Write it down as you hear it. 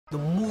The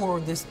more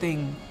this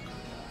thing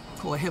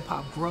called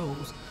hip-hop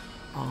grows,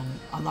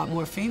 a lot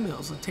more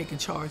females are taking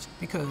charge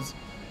because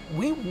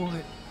we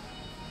want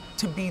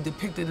to be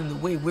depicted in the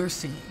way we're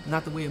seen,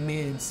 not the way a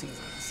man sees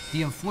us.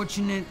 The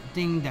unfortunate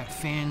thing that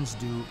fans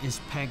do is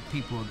peg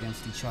people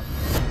against each other.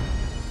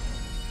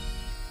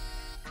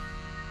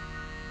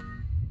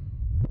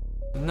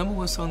 The number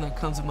one song that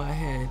comes to my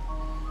head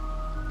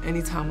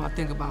anytime I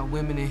think about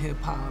women in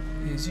hip-hop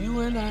is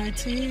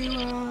UNITY.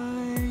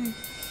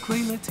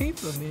 Queen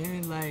Latifah,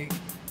 man, like,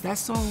 that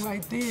song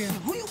right there.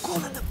 Who you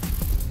calling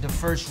The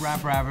first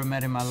rapper I ever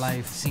met in my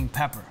life seen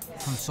Pepper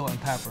from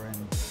Salt-N-Pepa,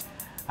 and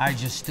I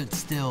just stood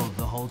still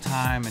the whole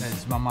time. And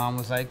my mom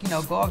was like, you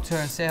know, go up to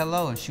her and say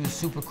hello, and she was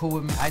super cool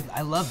with me.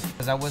 I loved it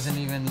because I wasn't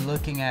even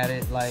looking at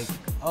it like,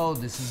 oh,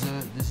 this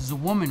is a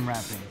woman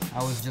rapping.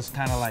 I was just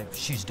kind of like,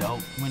 she's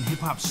dope. When hip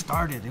hop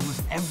started, it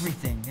was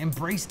everything.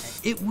 Embrace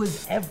it. It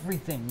was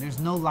everything. There's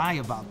no lie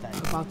about that.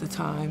 About the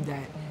time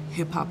that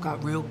hip hop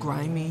got real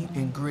grimy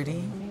and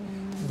gritty,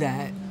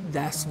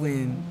 that's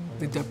when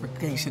the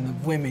deprecation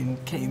of women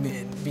came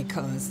in,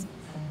 because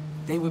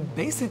they were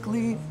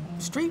basically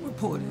street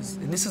reporters,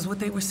 and this is what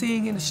they were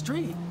seeing in the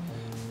street.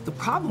 The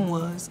problem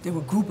was they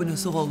were grouping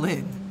us all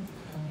in.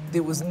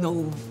 There was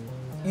no,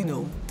 you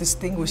know,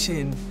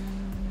 distinguishing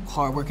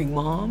hardworking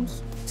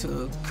moms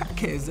to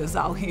crackheads that's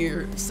out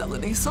here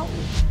selling their soul.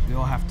 We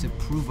all have to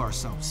prove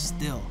ourselves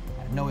still.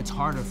 I know it's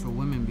harder for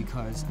women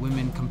because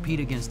women compete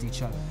against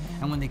each other.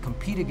 And when they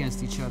compete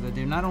against each other,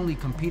 they're not only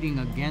competing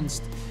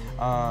against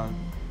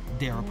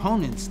their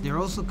opponents, they're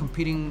also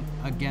competing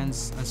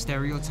against a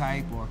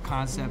stereotype or a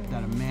concept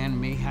that a man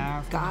may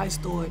have. Guys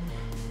thought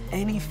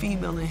any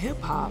female in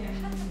hip-hop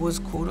was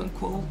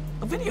quote-unquote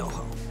a video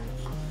hoe.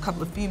 A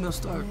couple of females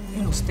start,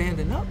 you know,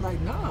 standing up like,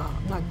 nah,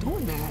 I'm not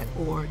doing that,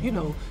 or, you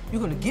know,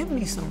 you're gonna give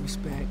me some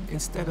respect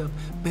instead of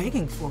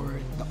begging for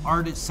it. The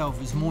art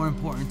itself is more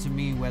important to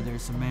me, whether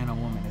it's a man or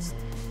woman. It's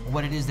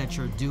what it is that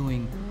you're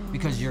doing,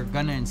 because you're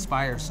gonna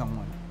inspire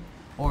someone,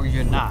 or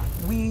you're not.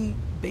 We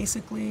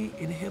basically,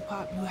 in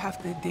hip-hop, you have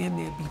to damn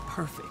near be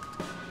perfect.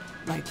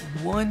 Like,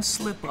 one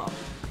slip-up,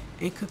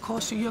 it could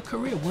cost you your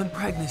career. One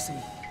pregnancy.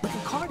 Look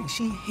at Cardi,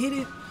 she hid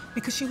it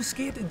because she was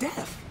scared to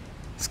death.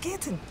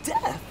 Scared to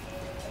death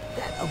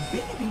that a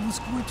baby was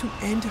going to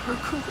end her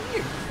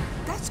career.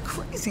 That's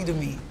crazy to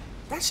me.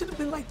 That should have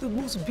been like the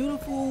most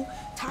beautiful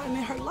time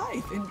in her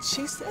life. And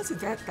she says it,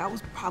 that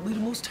was probably the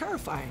most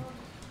terrifying.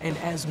 And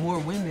as more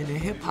women in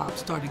hip-hop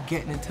started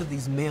getting into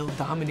these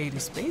male-dominated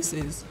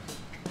spaces,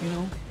 you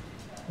know,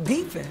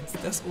 defense,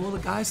 that's all the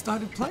guys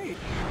started playing.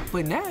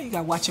 But now you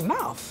gotta watch your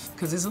mouth,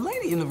 because there's a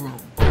lady in the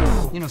room.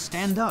 You know,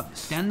 stand up.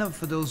 Stand up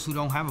for those who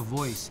don't have a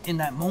voice in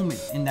that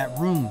moment, in that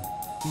room.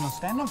 You know,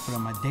 stand up for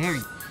them, I dare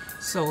you.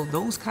 So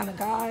those kind of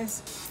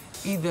guys,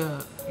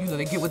 either, you know,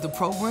 they get with the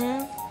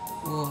program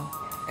or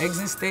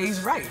exit stage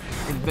right.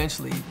 And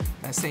eventually,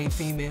 that same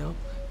female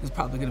is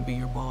probably gonna be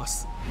your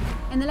boss.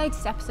 In the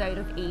latest episode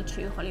of E!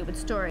 True Hollywood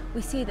Story,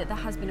 we see that there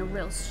has been a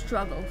real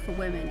struggle for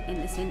women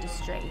in this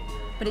industry,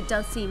 but it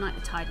does seem like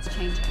the tide is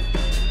changing.